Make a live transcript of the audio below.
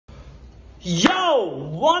Yo,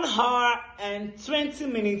 1 hour and 20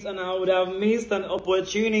 minutes and I would have missed an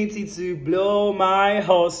opportunity to blow my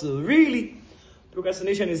hustle. Really,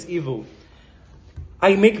 procrastination is evil.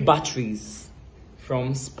 I make batteries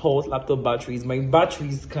from spoilt laptop batteries. My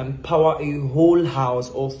batteries can power a whole house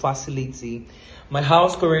or facility. My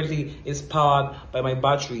house currently is powered by my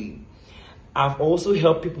battery. I've also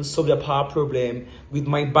helped people solve their power problem with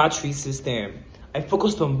my battery system. I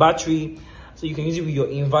focused on battery so you can use it with your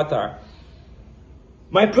inverter.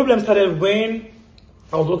 My problem started when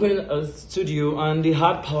I was working in a studio and they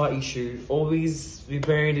had power issue. Always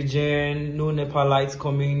repairing the gen, no NEPA lights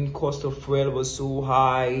coming, cost of fuel was so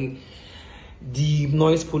high, the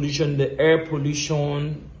noise pollution, the air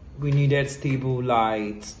pollution, we needed stable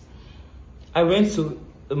light. I went to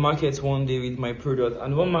the market one day with my product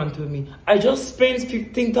and one man told me, I just spent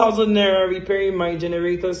 15,000 naira repairing my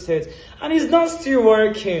generator set and it's not still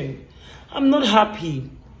working. I'm not happy.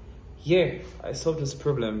 Yeah, I solved this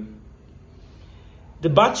problem. The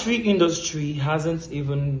battery industry hasn't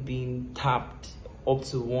even been tapped up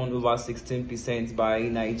to 1/16% by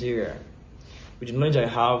Nigeria. With the knowledge I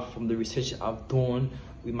have from the research I've done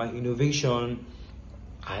with my innovation,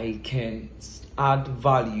 I can add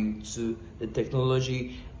value to the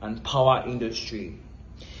technology and power industry.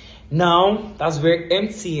 Now, that's where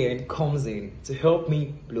MTN comes in to help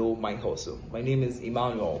me blow my hustle. My name is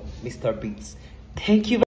Emmanuel, Mr. Beats. Thank you.